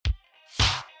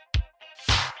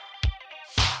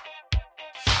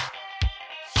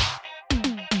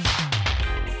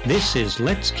This is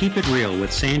Let's Keep It Real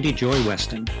with Sandy Joy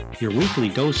Weston, your weekly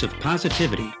dose of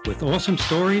positivity with awesome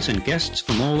stories and guests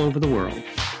from all over the world.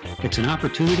 It's an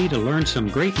opportunity to learn some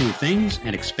great new things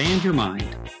and expand your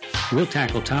mind. We'll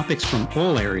tackle topics from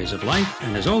all areas of life,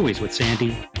 and as always with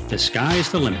Sandy, the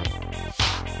sky's the limit.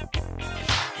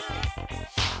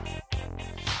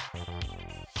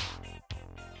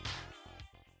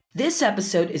 This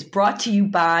episode is brought to you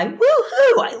by, woohoo,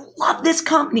 I love this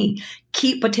company,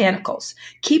 Keep Botanicals.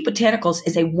 Keep Botanicals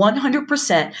is a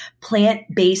 100%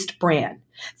 plant-based brand.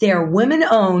 They are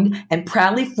women-owned and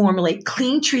proudly formulate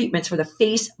clean treatments for the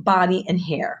face, body, and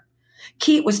hair.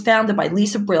 Keep was founded by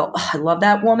Lisa Brill. I love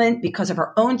that woman because of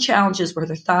her own challenges with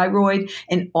her thyroid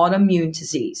and autoimmune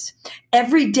disease.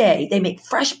 Every day, they make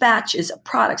fresh batches of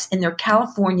products in their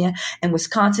California and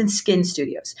Wisconsin skin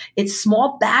studios. It's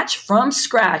small batch from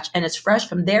scratch, and it's fresh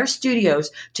from their studios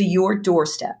to your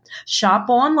doorstep. Shop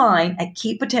online at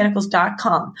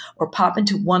keepbotanicals.com or pop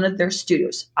into one of their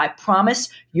studios. I promise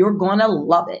you're going to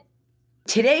love it.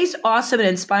 Today's awesome and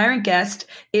inspiring guest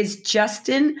is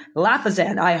Justin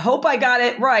Lafazan. I hope I got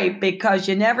it right because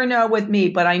you never know with me,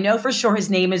 but I know for sure his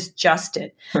name is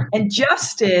Justin. And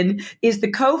Justin is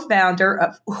the co-founder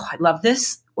of, I love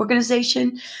this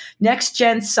organization, Next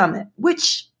Gen Summit,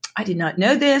 which I did not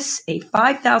know this, a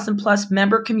 5,000 plus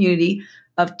member community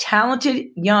of talented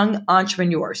young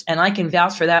entrepreneurs. And I can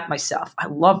vouch for that myself. I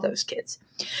love those kids.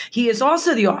 He is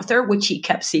also the author, which he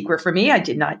kept secret from me. I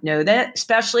did not know that,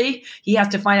 especially he has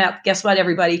to find out, guess what,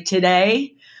 everybody,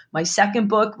 today, my second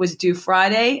book was due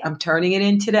Friday. I'm turning it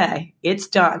in today. It's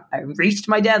done. I reached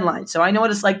my deadline. So I know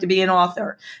what it's like to be an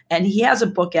author. And he has a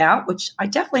book out, which I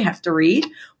definitely have to read.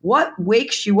 What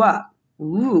Wakes You Up?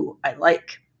 Ooh, I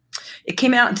like. It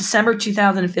came out in December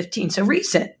 2015, so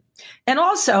recent. And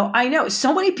also, I know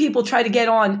so many people try to get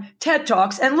on TED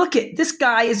Talks, and look at this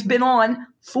guy has been on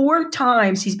 4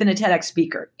 times. He's been a TEDx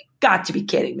speaker. Got to be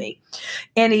kidding me.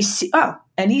 And he's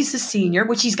a senior,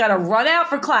 which he's got to run out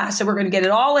for class. So we're going to get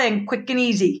it all in quick and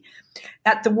easy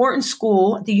at the Wharton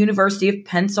School at the University of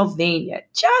Pennsylvania.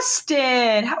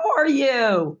 Justin, how are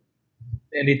you?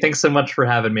 Andy, thanks so much for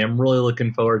having me. I'm really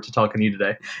looking forward to talking to you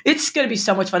today. It's going to be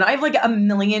so much fun. I have like a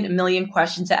million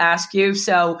questions to ask you.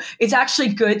 So it's actually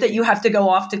good that you have to go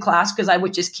off to class because I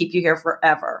would just keep you here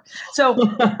forever. So,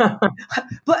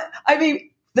 but I mean,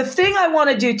 the thing I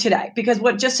want to do today, because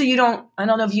just so you don't, I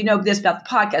don't know if you know this about the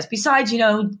podcast, besides,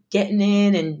 getting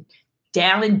in and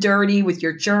down and dirty with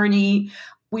your journey,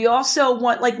 we also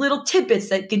want like little tidbits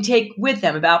that can take with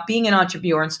them about being an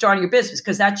entrepreneur and starting your business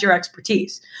because that's your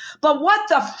expertise. But what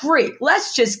the freak?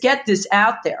 Let's just get this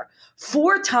out there.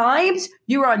 4 times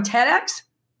you were on TEDx?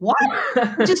 What?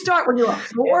 Just start when you were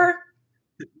 4?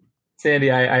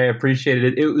 Sandy, I appreciated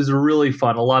it. It was really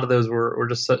fun. A lot of those were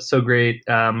just so great,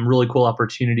 really cool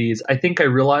opportunities. I think I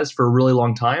realized for a really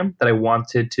long time that I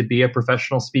wanted to be a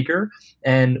professional speaker.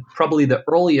 And probably the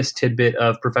earliest tidbit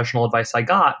of professional advice I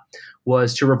got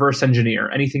was to reverse engineer.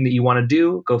 Anything that you want to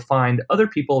do, go find other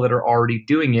people that are already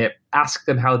doing it, ask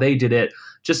them how they did it,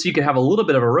 just so you can have a little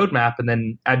bit of a roadmap and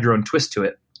then add your own twist to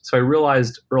it. So I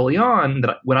realized early on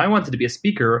that when I wanted to be a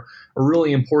speaker, a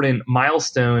really important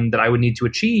milestone that I would need to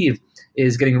achieve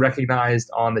is getting recognized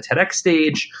on the TEDx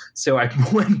stage. So I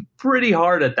went pretty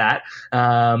hard at that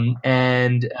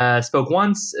and spoke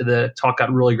once. The talk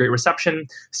got really great reception,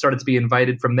 started to be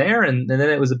invited from there. And then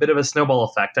it was a bit of a snowball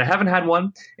effect. I haven't had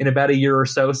one in about a year or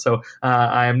so. So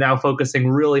I am now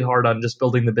focusing really hard on just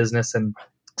building the business and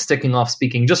sticking off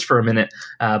speaking just for a minute.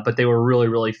 But they were really,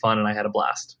 really fun and I had a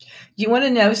blast. You want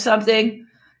to know something?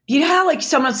 You know how like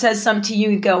someone says something to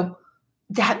you and go,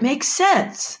 that makes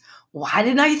sense. Why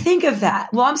didn't I think of that?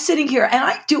 Well, I'm sitting here and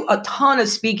I do a ton of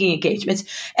speaking engagements.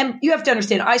 And you have to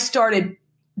understand, I started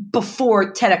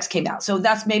before TEDx came out. So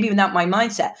that's maybe not my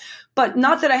mindset. But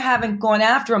not that I haven't gone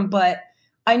after them, but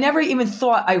I never even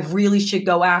thought I really should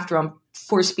go after them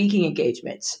for speaking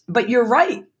engagements. But you're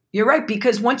right. You're right.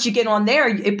 Because once you get on there,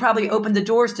 it probably opened the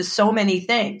doors to so many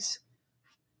things.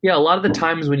 Yeah, a lot of the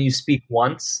times when you speak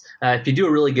once, if you do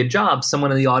a really good job, someone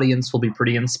in the audience will be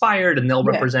pretty inspired and they'll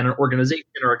represent an organization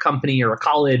or a company or a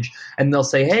college and they'll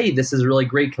say, hey, this is really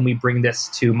great. Can we bring this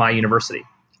to my university?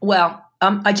 Well,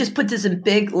 I just put this in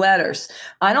big letters.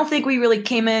 I don't think we really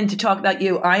came in to talk about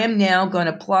you. I am now going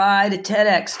to apply to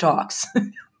TEDx Talks.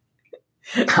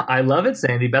 I love it,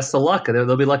 Sandy. Best of luck.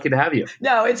 They'll be lucky to have you.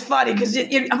 No, it's funny because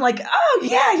I'm like, oh,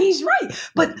 yeah, he's right.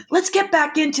 But let's get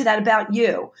back into that about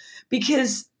you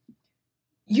because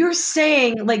you're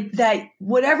saying like that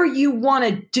whatever you want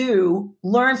to do,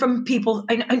 learn from people.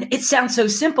 And it sounds so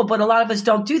simple, but a lot of us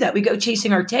don't do that. We go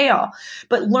chasing our tail,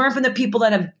 but learn from the people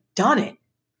that have done it.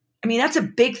 I mean, that's a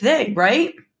big thing,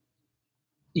 right?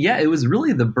 Yeah, it was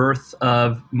really the birth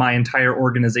of my entire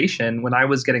organization. When I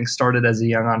was getting started as a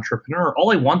young entrepreneur,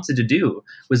 all I wanted to do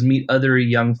was meet other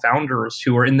young founders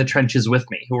who are in the trenches with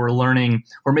me, who are learning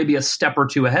or maybe a step or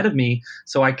two ahead of me,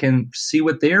 so I can see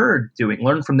what they're doing,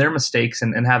 learn from their mistakes,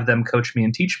 and have them coach me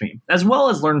and teach me, as well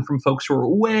as learn from folks who are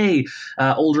way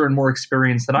older and more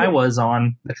experienced than I was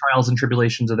on the trials and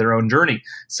tribulations of their own journey.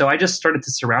 So I just started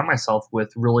to surround myself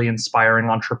with really inspiring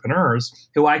entrepreneurs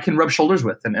who I can rub shoulders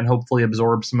with and hopefully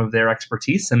absorb some of their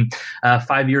expertise. And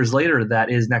 5 years later, that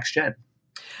is Next Gen.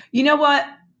 You know what?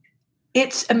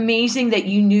 It's amazing that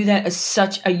you knew that at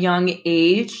such a young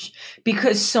age,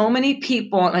 because so many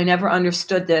people, and I never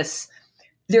understood this,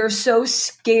 they're so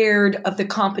scared of the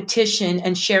competition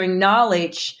and sharing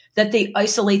knowledge that they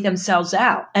isolate themselves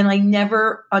out. And I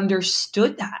never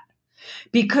understood that,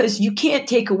 because you can't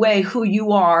take away who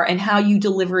you are and how you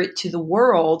deliver it to the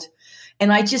world.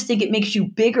 And I just think it makes you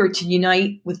bigger to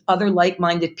unite with other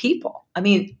like-minded people. I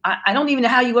mean, I don't even know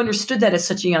how you understood that at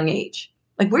such a young age.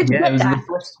 Like, where'd you get that?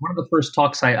 One of the first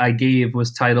talks I gave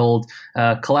was titled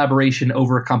Collaboration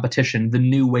Over Competition, The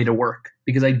New Way to Work.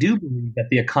 Because I do believe that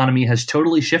the economy has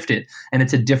totally shifted, and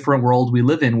it's a different world we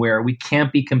live in where we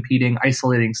can't be competing,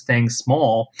 isolating, staying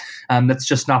small. That's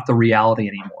just not the reality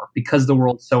anymore. Because the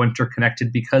world's so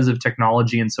interconnected, because of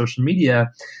technology and social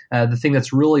media, the thing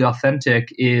that's really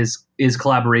authentic is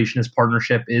collaboration, is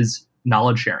partnership, is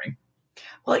knowledge sharing.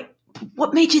 Well,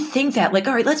 what made you think that? Like,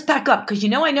 all right, let's back up, because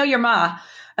I know your ma,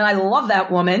 and I love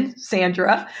that woman,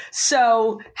 Sandra.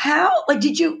 So how,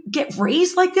 did you get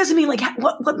raised like this? I mean,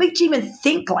 what made you even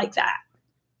think like that?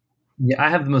 Yeah,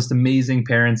 I have the most amazing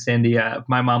parents, Sandy.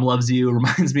 My mom loves you.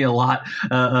 Reminds me a lot.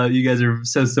 You guys are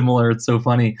so similar. It's so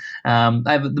funny. I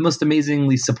have the most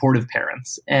amazingly supportive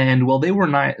parents. And while they were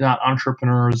not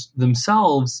entrepreneurs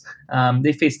themselves,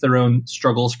 they faced their own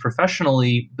struggles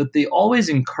professionally, but they always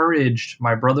encouraged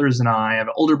my brothers and I have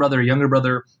an older brother, a younger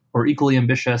brother, or equally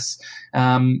ambitious,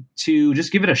 to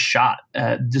just give it a shot.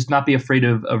 Just not be afraid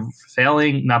of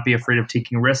failing, not be afraid of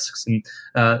taking risks, and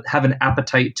have an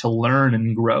appetite to learn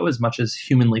and grow as much as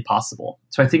humanly possible.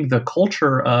 So I think the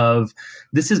culture of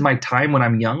this is my time when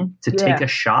I'm young to take a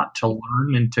shot, to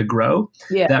learn and to grow,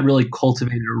 that really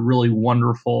cultivated a really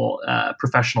wonderful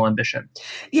professional ambition.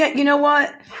 Yeah, you know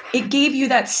what? It gave you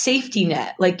that safety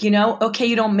net. Okay,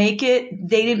 you don't make it.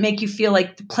 They didn't make you feel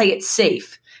like to play it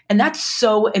safe. And that's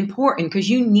so important, because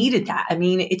you needed that. I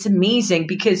mean, it's amazing,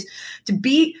 because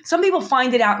some people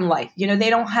find it out in life. They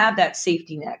don't have that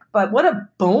safety net. But what a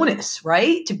bonus,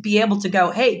 right? To be able to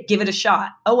go, hey, give it a shot.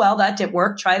 Oh, well, that didn't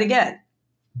work. Try it again.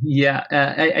 Yeah,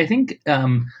 I think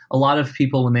a lot of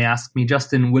people, when they ask me,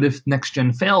 Justin, what if Next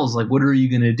Gen fails? What are you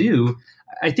going to do?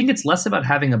 I think it's less about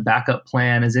having a backup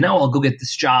plan as in, I'll go get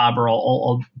this job or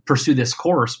I'll pursue this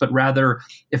course, but rather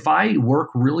if I work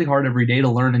really hard every day to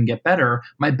learn and get better,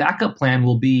 my backup plan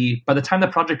will be by the time the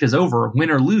project is over,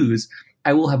 win or lose,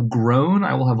 I will have grown,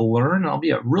 I will have learned, and I'll be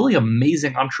a really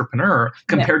amazing entrepreneur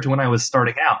compared to when I was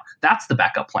starting out. That's the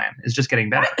backup plan, is just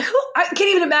getting better. I can't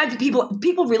even imagine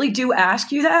people really do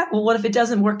ask you that. Well, what if it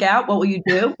doesn't work out? What will you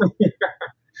do?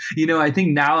 I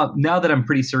think now that I'm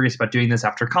pretty serious about doing this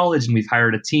after college and we've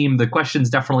hired a team, the questions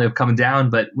definitely have come down.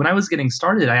 But when I was getting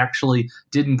started, I actually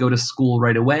didn't go to school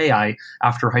right away.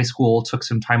 After high school, took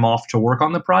some time off to work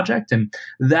on the project, and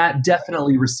that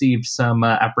definitely received some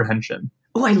apprehension.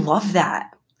 Oh, I love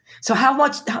that. So how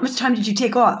much time did you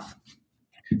take off?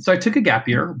 So I took a gap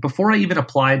year. Before I even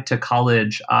applied to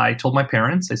college, I told my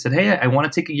parents, I said, hey, I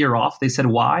want to take a year off. They said,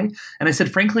 why? And I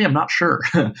said, frankly, I'm not sure.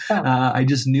 I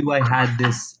just knew I had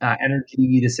this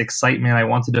energy, this excitement. I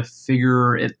wanted to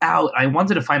figure it out. I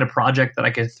wanted to find a project that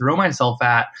I could throw myself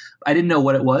at. I didn't know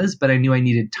what it was, but I knew I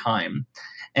needed time.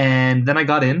 And then I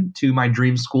got into my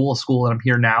dream school, a school that I'm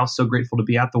here now. So grateful to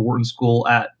be at the Wharton School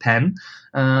at Penn.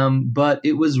 But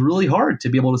it was really hard to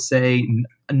be able to say,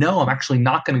 no, I'm actually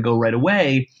not going to go right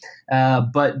away.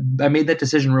 But I made that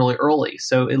decision really early.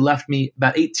 So it left me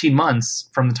about 18 months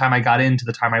from the time I got in to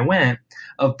the time I went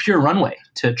of pure runway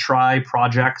to try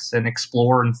projects and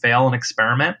explore and fail and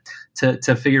experiment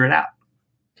to figure it out.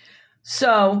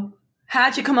 So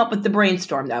how'd you come up with the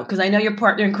brainstorm, though? Because I know your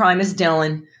partner in crime is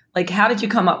Dylan. How did you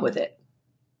come up with it?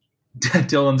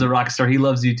 Dylan's a rock star. He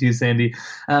loves you too, Sandy.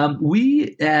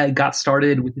 We got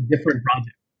started with a different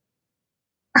project.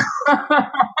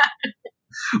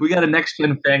 We got a Next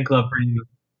Gen fan club for you.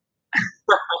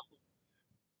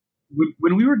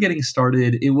 When we were getting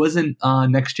started, it wasn't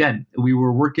Next Gen. We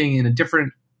were working in a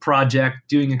different project,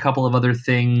 doing a couple of other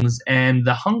things, and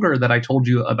the hunger that I told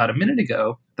you about a minute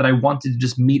ago, that I wanted to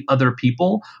just meet other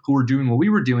people who were doing what we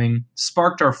were doing,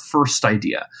 sparked our first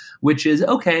idea, which is,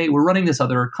 okay, we're running this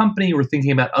other company, we're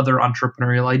thinking about other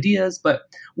entrepreneurial ideas, but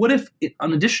what if, in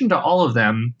addition to all of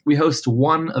them, we host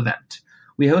one event?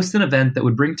 We host an event that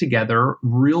would bring together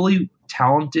really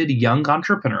talented young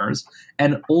entrepreneurs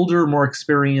and older, more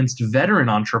experienced veteran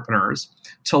entrepreneurs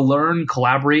to learn,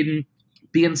 collaborate, and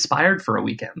be inspired for a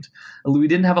weekend. We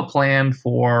didn't have a plan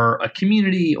for a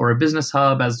community or a business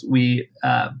hub as we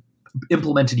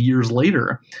implemented years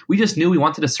later. We just knew we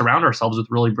wanted to surround ourselves with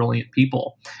really brilliant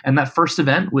people. And that first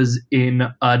event was in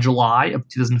July of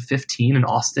 2015 in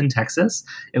Austin, Texas.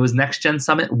 It was Next Gen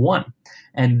Summit 1.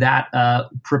 And that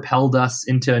propelled us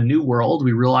into a new world.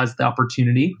 We realized the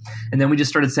opportunity. And then we just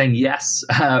started saying yes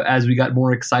as we got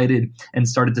more excited and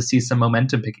started to see some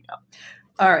momentum picking up.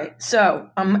 All right. So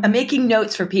I'm making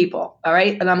notes for people. All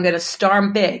right. And I'm going to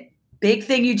start big. Big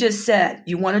thing you just said.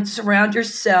 You want to surround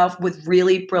yourself with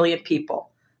really brilliant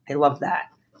people. I love that.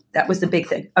 That was the big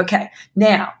thing. Okay.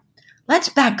 Now, let's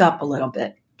back up a little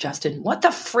bit. Justin, what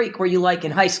the freak were you like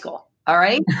in high school? All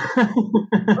right.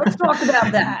 Let's talk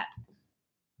about that.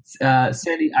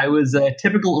 Sandy, I was a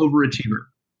typical overachiever.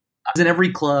 I was in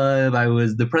every club. I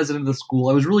was the president of the school.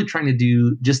 I was really trying to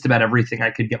do just about everything I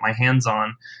could get my hands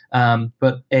on.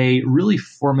 But a really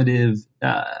formative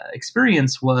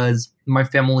experience was my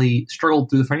family struggled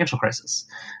through the financial crisis,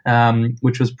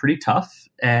 which was pretty tough.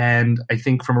 And I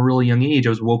think from a really young age, I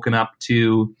was woken up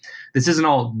to this isn't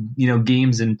all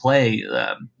games and play.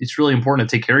 It's really important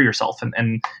to take care of yourself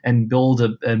and build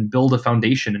a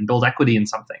foundation and build equity in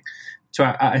something. So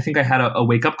I think I had a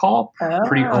wake up call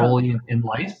pretty early in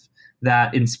life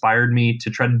that inspired me to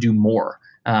try to do more.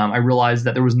 I realized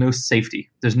that there was no safety.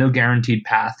 There's no guaranteed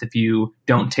path if you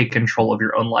don't take control of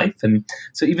your own life. And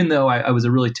so even though I was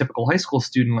a really typical high school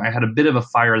student, I had a bit of a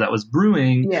fire that was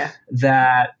brewing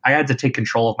that I had to take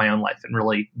control of my own life and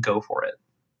really go for it.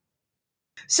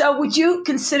 So would you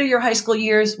consider your high school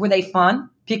years, were they fun?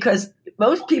 Because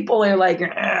most people are like,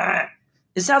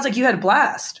 it sounds like you had a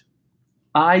blast.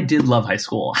 I did love high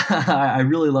school. I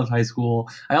really loved high school.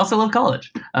 I also loved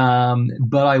college.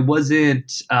 But I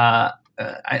wasn't at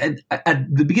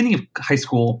the beginning of high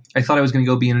school, I thought I was going to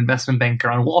go be an investment banker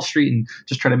on Wall Street and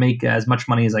just try to make as much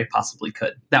money as I possibly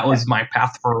could. That was my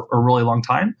path for a really long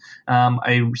time.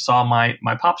 I saw my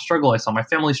pop struggle. I saw my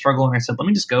family struggle. And I said, let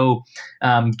me just go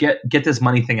get this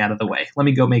money thing out of the way. Let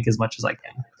me go make as much as I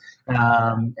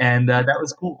can. And that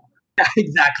was cool.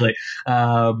 Exactly.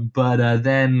 But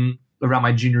then around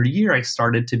my junior year, I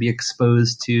started to be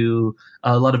exposed to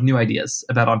a lot of new ideas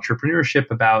about entrepreneurship,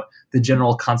 about the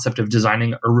general concept of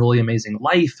designing a really amazing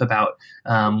life, about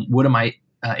what am I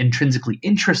intrinsically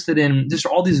interested in, just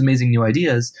all these amazing new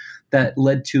ideas that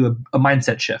led to a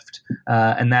mindset shift.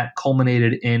 And that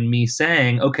culminated in me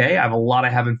saying, okay, I have a lot I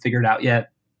haven't figured out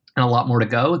yet and a lot more to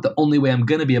go. The only way I'm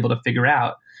going to be able to figure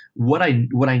out what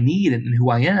I need and who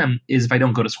I am is if I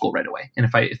don't go to school right away. And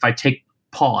if I take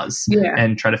pause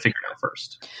and try to figure it out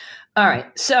first. All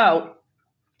right. So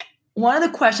one of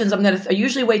the questions I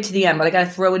usually wait to the end, but I got to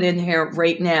throw it in here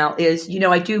right now is,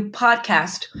 I do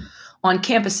podcast on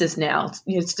campuses now.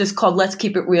 It's just called Let's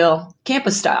Keep It Real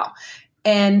Campus Style.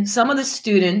 And some of the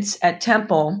students at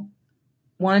Temple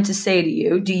wanted to say to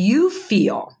you, do you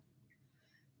feel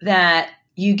that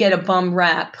you get a bum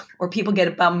rap or people get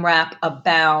a bum rap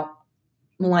about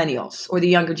millennials or the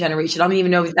younger generation? I don't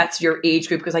even know if that's your age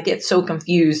group because I get so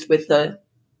confused with the,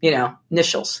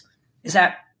 initials. Is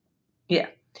that,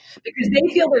 because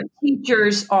they feel their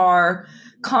teachers are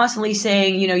constantly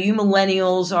saying, you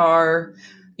millennials are,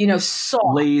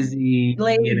 soft. Lazy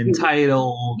and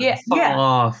entitled. And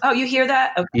soft. Oh, you hear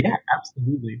that? Okay. Yeah,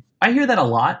 absolutely. I hear that a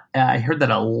lot. I heard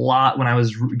that a lot when I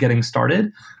was getting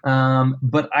started.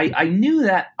 But I knew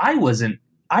that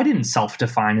I didn't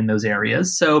self-define in those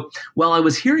areas. So while I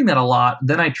was hearing that a lot,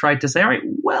 then I tried to say, all right,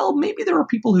 well, maybe there are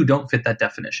people who don't fit that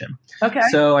definition. Okay.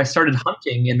 So I started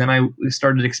hunting, and then I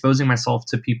started exposing myself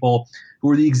to people who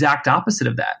were the exact opposite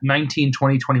of that. 19,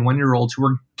 20, 21-year-olds who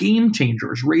were game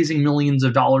changers, raising millions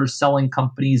of dollars, selling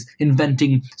companies,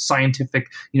 inventing scientific,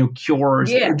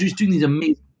 cures, just doing these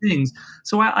amazing things.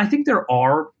 So I think there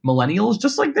are millennials,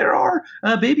 just like there are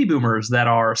baby boomers that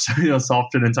are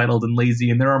soft and entitled and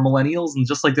lazy, and there are millennials, and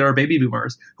just like there are baby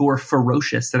boomers who are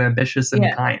ferocious and ambitious and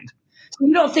kind. So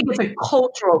you don't think it's a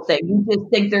cultural thing? You just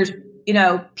think there's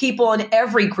people in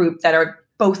every group that are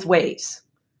both ways.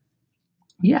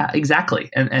 Yeah, exactly.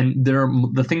 And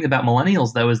the thing about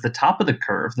millennials though is the top of the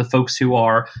curve, the folks who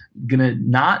are gonna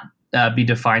not be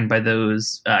defined by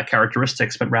those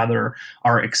characteristics, but rather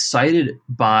are excited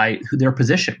by their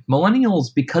position.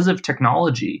 Millennials, because of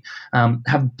technology,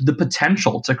 have the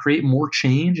potential to create more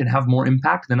change and have more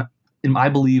impact than, I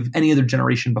believe, any other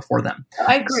generation before them.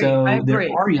 I agree. So there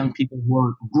are young people who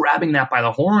are grabbing that by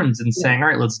the horns and saying, all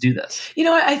right, let's do this.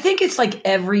 I think it's like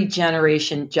every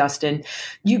generation, Justin.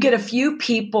 You get a few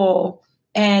people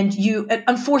and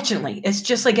unfortunately, it's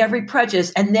just like every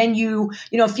prejudice. And then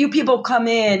a few people come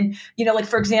in, like,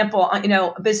 for example,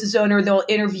 a business owner, they'll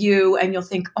interview and you'll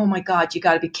think, oh my God, you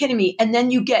got to be kidding me. And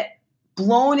then you get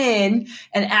blown in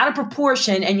and out of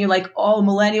proportion and you're like, oh,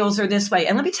 millennials are this way.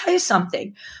 And let me tell you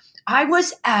something. I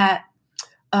was at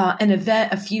an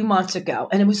event a few months ago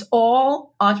and it was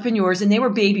all entrepreneurs and they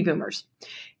were baby boomers.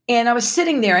 And I was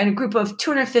sitting there in a group of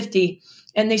 250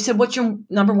 and they said, what's your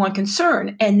number one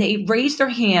concern? And they raised their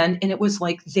hand and it was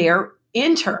like their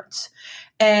interns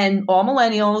and all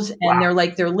millennials. And wow. They're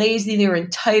like, they're lazy, they're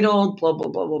entitled, blah, blah,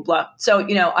 blah, blah, blah. So,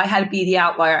 I had to be the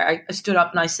outlier. I stood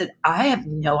up and I said, I have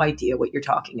no idea what you're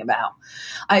talking about.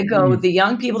 I go, the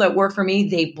young people that work for me,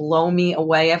 they blow me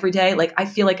away every day. Like, I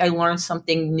feel like I learned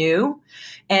something new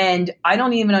and I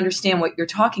don't even understand what you're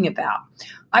talking about.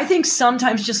 I think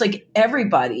sometimes just like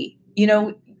everybody,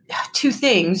 two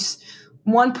things.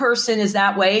 One person is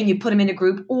that way and you put them in a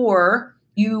group, or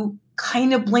you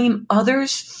kind of blame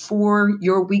others for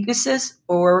your weaknesses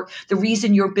or the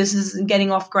reason your business isn't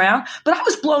getting off ground. But I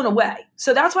was blown away.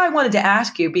 So that's why I wanted to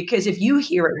ask you, because if you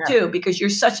hear it too, because you're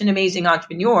such an amazing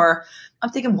entrepreneur, I'm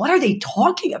thinking, what are they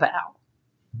talking about?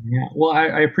 Yeah, well,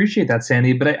 I appreciate that,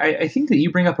 Sandy, but I think that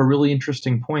you bring up a really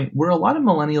interesting point where a lot of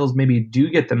millennials maybe do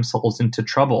get themselves into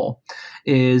trouble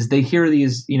is they hear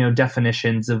these,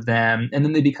 definitions of them and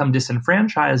then they become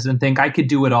disenfranchised and think I could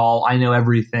do it all. I know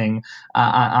everything.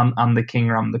 I'm the king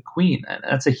or I'm the queen. And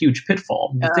that's a huge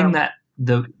pitfall. The thing that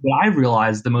I've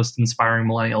realized the most inspiring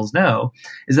millennials know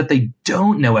is that they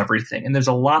don't know everything. And there's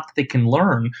a lot that they can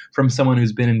learn from someone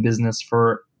who's been in business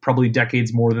for probably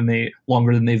decades longer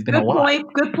than they've been alive.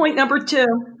 Good point number 2.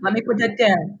 Let me put that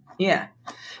down. Yeah.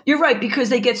 You're right, because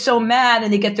they get so mad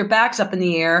and they get their backs up in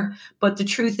the air. But the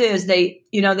truth is they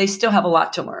still have a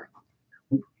lot to learn.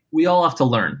 We all have to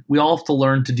learn. We all have to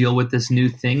learn to deal with this new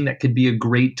thing that could be a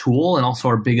great tool and also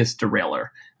our biggest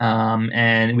derailer.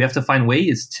 And we have to find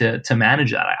ways to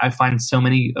manage that. I find so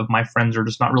many of my friends are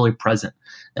just not really present.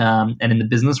 And in the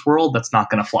business world, that's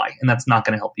not going to fly and that's not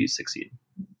going to help you succeed.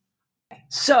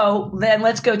 So then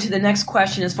let's go to the next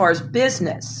question as far as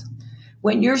business.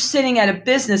 When you're sitting at a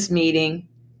business meeting,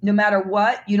 no matter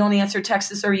what, you don't answer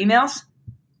texts or emails?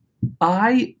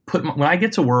 When I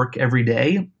get to work every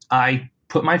day, I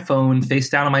put my phone face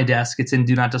down on my desk. It's in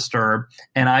Do Not Disturb.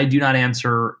 And I do not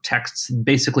answer texts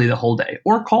basically the whole day,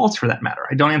 or calls for that matter.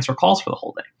 I don't answer calls for the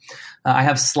whole day. I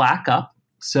have Slack up.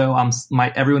 So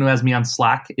everyone who has me on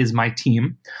Slack is my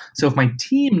team. So if my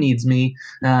team needs me,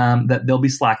 that they'll be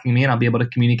Slacking me and I'll be able to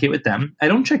communicate with them. I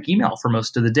don't check email for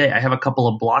most of the day. I have a couple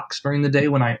of blocks during the day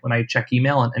when I check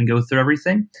email and go through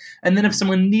everything. And then if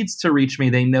someone needs to reach me,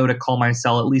 they know to call my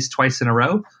cell at least twice in a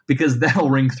row because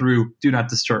that'll ring through Do Not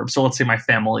Disturb. So let's say my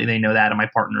family, they know that and my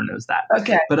partner knows that.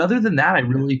 Okay. But other than that, I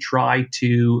really try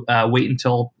to wait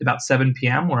until about 7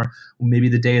 p.m. where maybe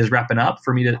the day is wrapping up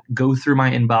for me to go through my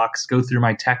inbox, go through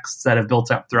my texts that have built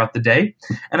up throughout the day.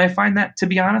 And I find that, to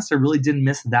be honest, I really didn't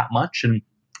miss that much. And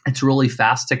it's really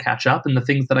fast to catch up. And the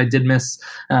things that I did miss,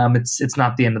 it's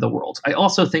not the end of the world. I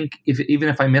also think even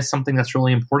if I miss something that's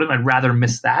really important, I'd rather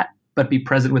miss that, but be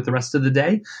present with the rest of the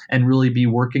day and really be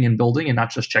working and building and not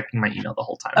just checking my email the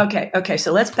whole time. Okay.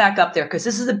 So let's back up there because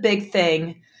this is a big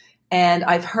thing. And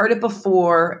I've heard it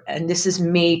before, and this is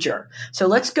major. So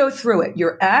let's go through it.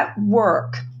 You're at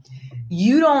work.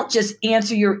 You don't just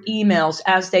answer your emails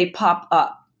as they pop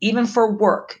up. Even for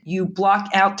work, you block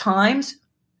out times.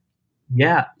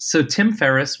 Yeah. So Tim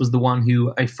Ferriss was the one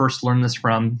who I first learned this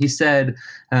from. He said,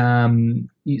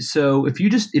 so if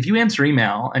you answer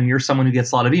email and you're someone who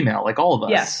gets a lot of email, like all of us,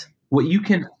 yes. What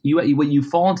you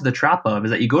fall into the trap of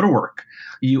is that you go to work,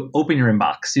 you open your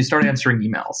inbox, you start answering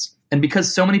emails. And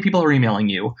because so many people are emailing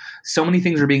you, so many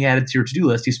things are being added to your to-do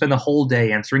list, you spend the whole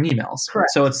day answering emails.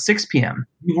 Correct. So it's 6 p.m.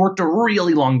 You've worked a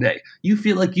really long day. You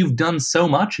feel like you've done so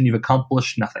much and you've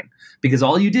accomplished nothing because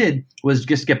all you did was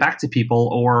just get back to people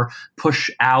or push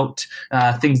out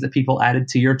things that people added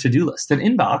to your to-do list. An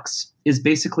inbox is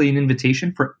basically an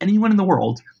invitation for anyone in the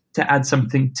world to add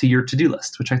something to your to-do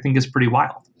list, which I think is pretty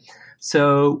wild.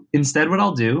 So instead, what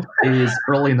I'll do is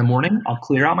early in the morning, I'll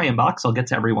clear out my inbox. I'll get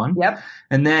to everyone. Yep.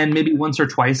 And then maybe once or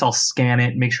twice, I'll scan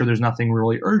it, make sure there's nothing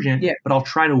really urgent. Yeah. But I'll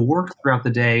try to work throughout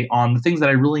the day on the things that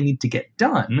I really need to get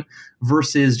done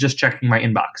versus just checking my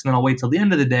inbox. And then I'll wait till the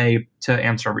end of the day to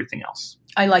answer everything else.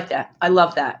 I like that. I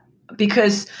love that,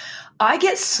 because I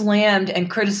get slammed and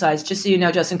criticized, just so you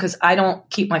know, Justin, because I don't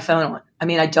keep my phone on. I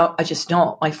mean, I just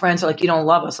don't. My friends are like, you don't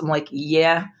love us. I'm like,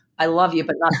 yeah, I love you,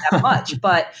 but not that much.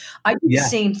 But I do the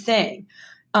same thing.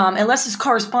 Unless it's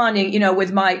corresponding,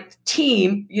 with my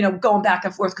team, going back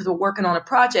and forth because we're working on a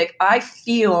project, I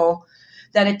feel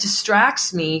that it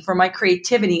distracts me from my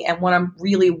creativity and what I'm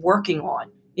really working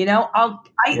on.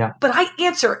 But I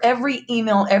answer every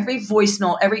email, every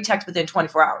voicemail, every text within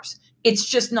 24 hours. It's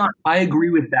just not. I agree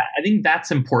with that. I think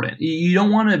that's important. You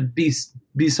don't want to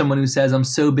be someone who says, I'm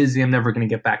so busy, I'm never going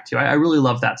to get back to you. I really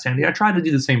love that, Sandy. I try to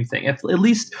do the same thing. At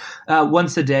least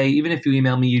once a day, even if you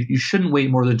email me, you shouldn't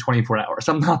wait more than 24 hours.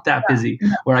 I'm not that busy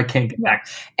where I can't get back.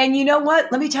 And you know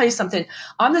what? Let me tell you something.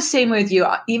 I'm the same way with you.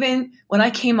 Even when I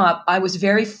came up, I was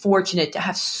very fortunate to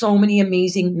have so many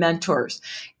amazing mentors.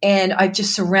 And I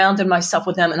just surrounded myself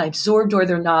with them and I absorbed all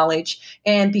their knowledge.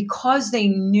 And because they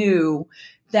knew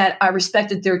that I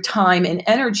respected their time and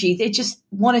energy, they just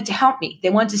wanted to help me. They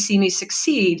wanted to see me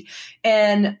succeed.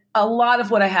 And a lot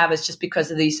of what I have is just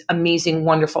because of these amazing,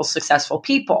 wonderful, successful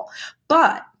people.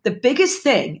 But the biggest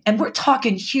thing, and we're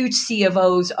talking huge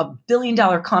CFOs of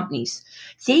billion-dollar companies,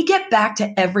 they get back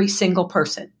to every single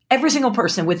person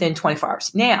within 24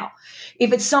 hours. Now,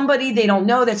 if it's somebody they don't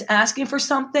know that's asking for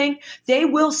something, they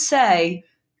will say,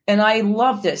 and I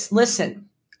love this, listen,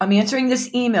 I'm answering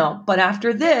this email, but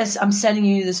after this, I'm sending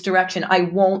you this direction. I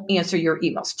won't answer your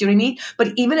emails. Do you know what I mean?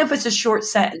 But even if it's a short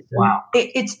sentence,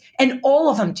 and all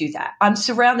of them do that. I'm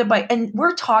surrounded by, and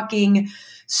we're talking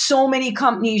so many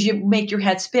companies, you make your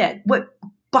head spin. What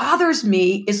bothers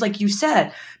me is, like you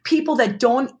said, people that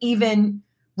don't even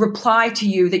reply to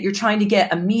you that you're trying to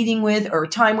get a meeting with or a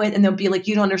time with, and they'll be like,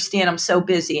 you don't understand, I'm so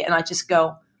busy. And I just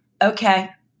go, okay.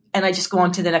 And I just go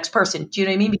on to the next person. Do you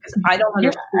know what I mean? Because I don't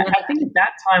understand. I think at that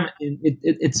time,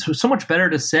 it's so much better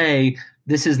to say,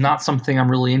 this is not something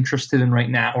I'm really interested in right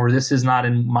now, or this is not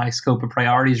in my scope of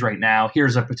priorities right now.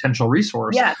 Here's a potential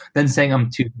resource. Than saying I'm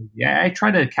too busy. I try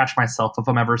to catch myself if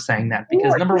I'm ever saying that,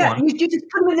 because number one, you just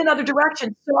put them in another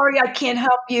direction. Sorry, I can't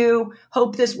help you.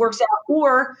 Hope this works out.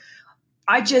 Or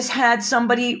I just had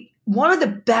somebody, one of the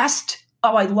best.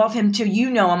 Oh, I love him too.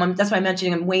 You know him. That's why I'm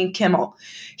mentioning him, Wayne Kimmel.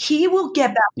 He will get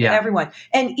back to everyone.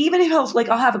 And even if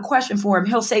I'll have a question for him,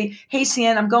 he'll say, hey,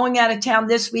 San, I'm going out of town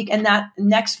this week and that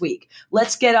next week.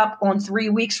 Let's get up on 3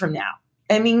 weeks from now.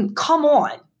 I mean, come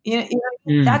on.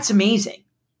 That's amazing.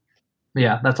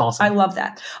 Yeah, that's awesome. I love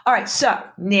that. All right. So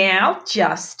now,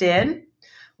 Justin,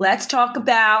 let's talk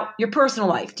about your personal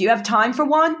life. Do you have time for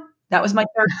one? That was my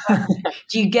third question.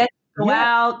 Do you get go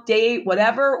out, date,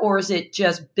 whatever, or is it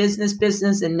just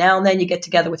business, and now and then you get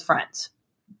together with friends?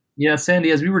 Yeah,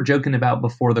 Sandy, as we were joking about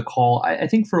before the call, I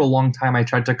think for a long time I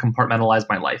tried to compartmentalize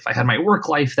my life. I had my work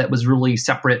life that was really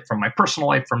separate from my personal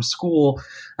life, from school.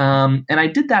 And I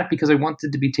did that because I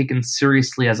wanted to be taken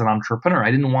seriously as an entrepreneur.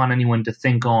 I didn't want anyone to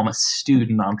think, oh, I'm a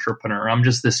student entrepreneur. I'm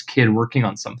just this kid working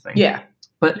on something. Yeah.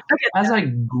 But as I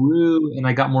grew and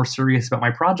I got more serious about my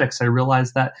projects, I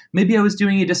realized that maybe I was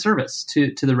doing a disservice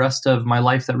to the rest of my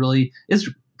life that really is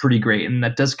pretty great and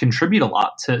that does contribute a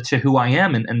lot to who I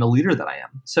am and the leader that I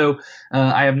am. So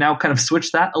I have now kind of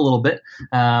switched that a little bit.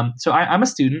 So I'm a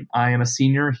student. I am a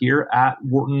senior here at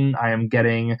Wharton. I am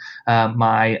getting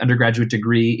my undergraduate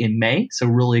degree in May. So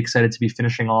really excited to be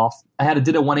finishing off. I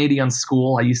did a 180 on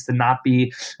school. I used to not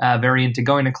be very into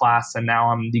going to class, and now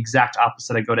I'm the exact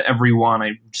opposite. I go to every one.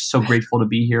 I'm just so grateful to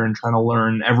be here and trying to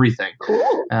learn everything.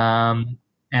 Cool.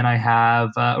 And I have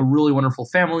a really wonderful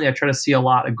family. I try to see a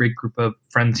group of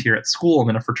friends here at school. I'm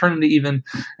in a fraternity even.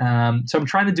 So I'm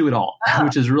trying to do it all,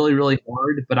 which is really, really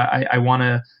hard. But I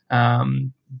want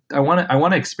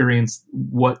to experience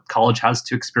what college has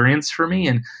to experience for me.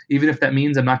 And even if that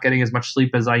means I'm not getting as much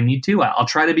sleep as I need to, I'll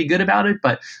try to be good about it.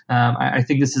 But I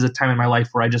think this is a time in my life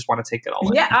where I just want to take it all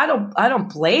in. Yeah, I don't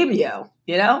blame you.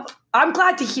 I'm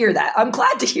glad to hear that. I'm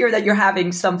glad to hear that you're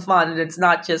having some fun and it's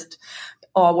not just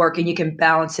all work and you can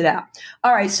balance it out.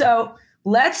 All right. So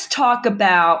let's talk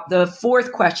about the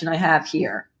fourth question I have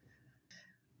here.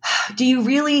 Do you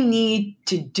really need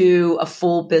to do a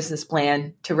full business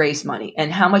plan to raise money?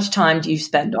 And how much time do you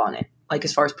spend on it? Like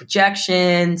as far as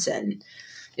projections and,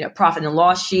 profit and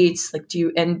loss sheets,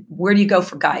 and where do you go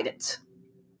for guidance?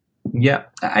 Yeah,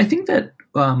 I think that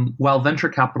while venture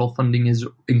capital funding is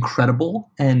incredible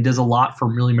and does a lot for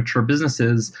really mature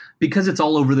businesses, because it's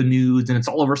all over the news and it's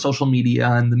all over social media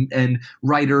and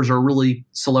writers are really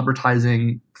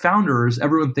celebritizing founders,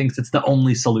 everyone thinks it's the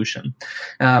only solution.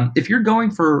 If you're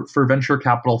going for venture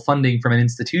capital funding from an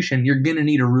institution, you're going to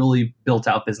need a really built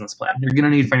out business plan. You're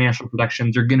going to need financial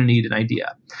projections. You're going to need an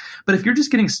idea. But if you're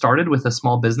just getting started with a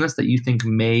small business that you think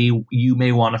you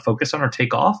may want to focus on or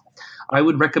take off, I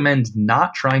would recommend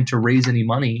not trying to raise any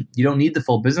money. You don't need the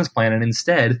full business plan, and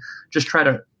instead just try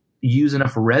to use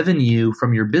enough revenue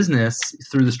from your business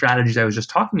through the strategies I was just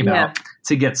talking about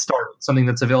to get started, something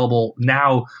that's available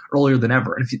now earlier than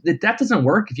ever. And if that doesn't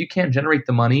work, if you can't generate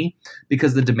the money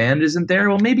because the demand isn't there,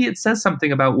 well, maybe it says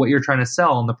something about what you're trying to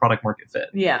sell and the product market fit.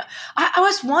 Yeah. I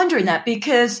was wondering that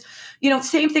because,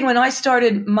 same thing when I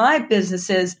started my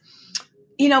businesses,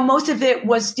 most of it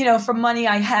was, from money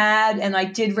I had, and I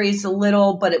did raise a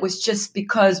little, but it was just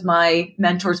because my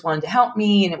mentors wanted to help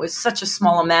me, and it was such a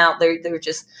small amount. They were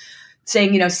just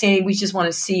saying, Sandy, we just want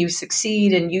to see you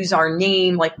succeed and use our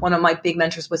name. Like one of my big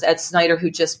mentors was Ed Snyder, who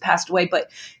just passed away,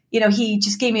 but he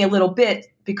just gave me a little bit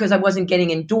because I wasn't getting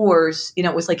in doors.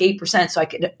 It was like 8%, so I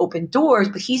could open doors.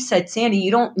 But he said, Sandy, you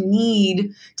don't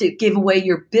need to give away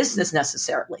your business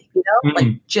necessarily.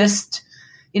 Like just,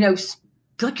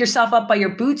 pick yourself up by your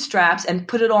bootstraps and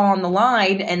put it all on the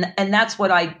line. And that's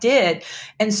what I did.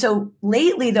 And so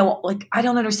lately though, like, I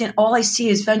don't understand. All I see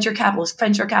is venture capital.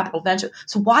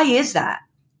 So why is that?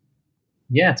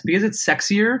 Yeah, it's because it's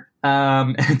sexier.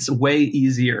 It's way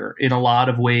easier in a lot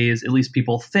of ways, at least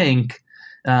people think,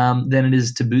 than it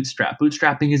is to bootstrap.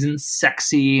 Bootstrapping isn't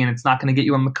sexy, and it's not going to get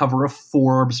you on the cover of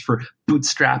Forbes for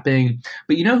bootstrapping.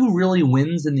 But you know who really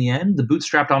wins in the end? The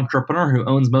bootstrapped entrepreneur who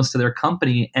owns most of their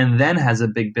company and then has a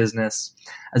big business,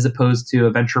 as opposed to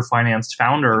a venture financed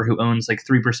founder who owns like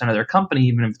 3% of their company,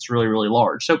 even if it's really, really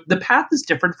large. So the path is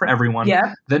different for everyone.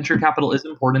 Yeah. Venture capital is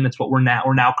important. It's what we're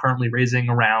now currently raising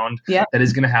around. Yeah. That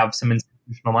is going to have some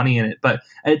institutional money in it, but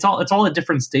it's all at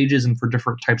different stages and for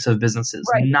different types of businesses.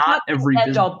 Right. Not every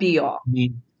business all be all.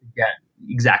 Needs to get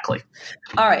exactly.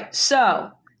 All right. So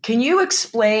can you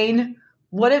explain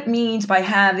what it means by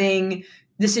having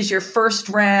this is your first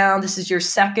round, this is your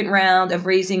second round of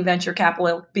raising venture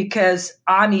capital? Because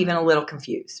I'm even a little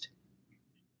confused.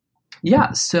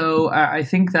 Yeah, so I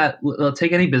think that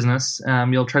take any business,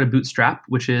 you'll try to bootstrap,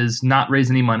 which is not raise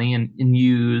any money and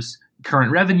use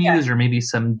current revenues or maybe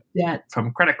some debt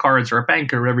from credit cards or a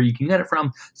bank or wherever you can get it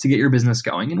from to get your business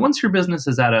going. And once your business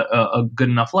is at a good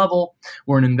enough level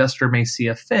where an investor may see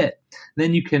a fit,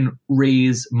 then you can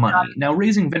raise money. Now,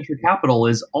 raising venture capital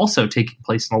is also taking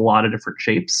place in a lot of different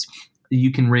shapes.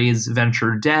 You can raise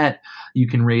venture debt. You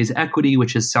can raise equity,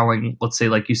 which is selling, let's say,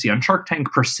 like you see on Shark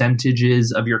Tank,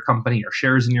 percentages of your company or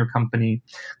shares in your company.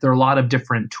 There are a lot of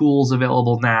different tools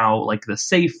available now, like the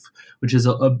SAFE, which is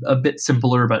a bit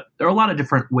simpler, but there are a lot of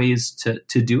different ways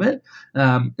to do it.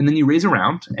 And then you raise a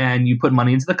round and you put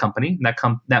money into the company.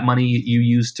 And that money you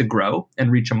use to grow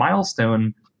and reach a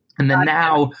milestone. And then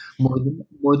now,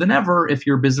 more than ever, if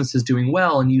your business is doing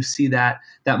well and you see that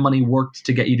money worked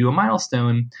to get you to a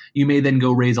milestone, you may then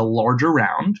go raise a larger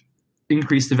round,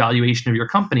 increase the valuation of your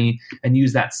company, and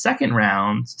use that second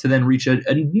round to then reach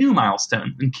a new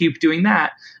milestone and keep doing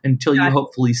that until you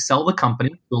hopefully sell the company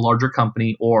to a larger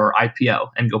company or IPO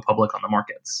and go public on the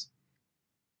markets.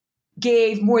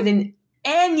 Gave more than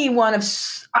anyone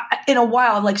in a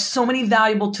while, like so many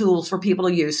valuable tools for people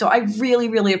to use. So I really,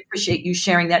 really appreciate you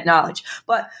sharing that knowledge.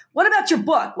 But what about your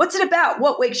book? What's it about?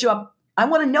 What wakes you up? I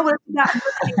want to know what it's about and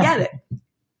where to get it.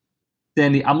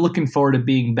 Sandy, I'm looking forward to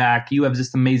being back. You have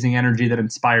this amazing energy that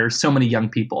inspires so many young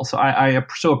people. So I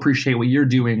so appreciate what you're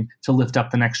doing to lift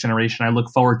up the next generation. I look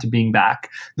forward to being back.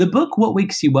 The book, What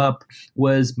Wakes You Up,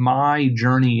 was my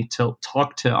journey to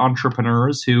talk to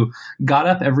entrepreneurs who got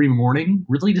up every morning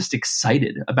really just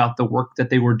excited about the work that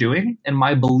they were doing, and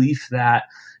my belief that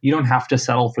you don't have to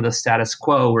settle for the status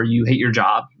quo where you hate your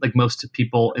job like most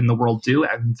people in the world do.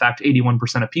 And in fact,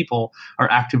 81% of people are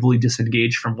actively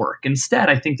disengaged from work. Instead,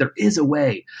 I think there is a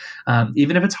way,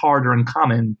 even if it's hard or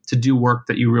uncommon, to do work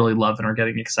that you really love and are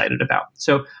getting excited about.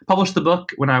 So published the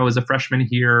book when I was a freshman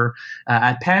here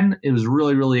at Penn. It was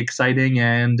really, really exciting.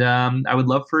 And I would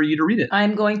love for you to read it.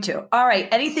 I'm going to. All right.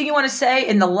 Anything you want to say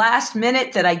in the last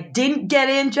minute that I didn't get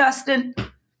in, Justin?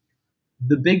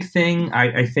 The big thing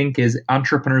I think is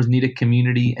entrepreneurs need a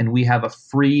community, and we have a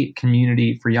free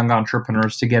community for young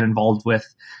entrepreneurs to get involved with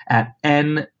at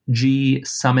NG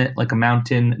Summit, like a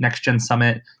mountain, Next Gen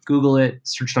Summit. Google it,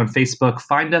 search it on Facebook,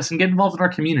 find us and get involved in our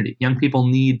community. Young people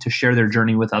need to share their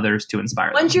journey with others to inspire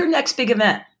them. When's your next big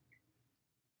event?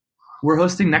 We're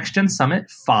hosting Next Gen Summit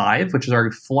 5, which is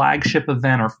our flagship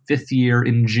event, our 5th year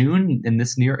in June in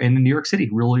New York City.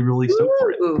 Really, really stoked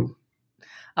for it.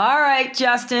 All right,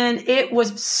 Justin, it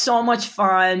was so much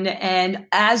fun. And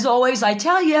as always, I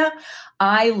tell you,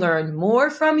 I learned more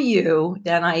from you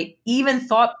than I even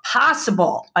thought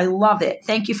possible. I love it.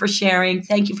 Thank you for sharing.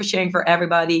 Thank you for sharing for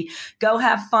everybody. Go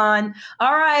have fun.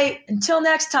 All right, until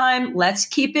next time, let's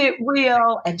keep it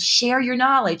real and share your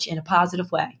knowledge in a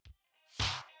positive way.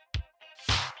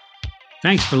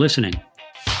 Thanks for listening.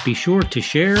 Be sure to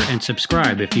share and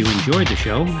subscribe if you enjoyed the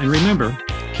show. And remember,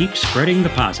 keep spreading the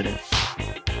positive.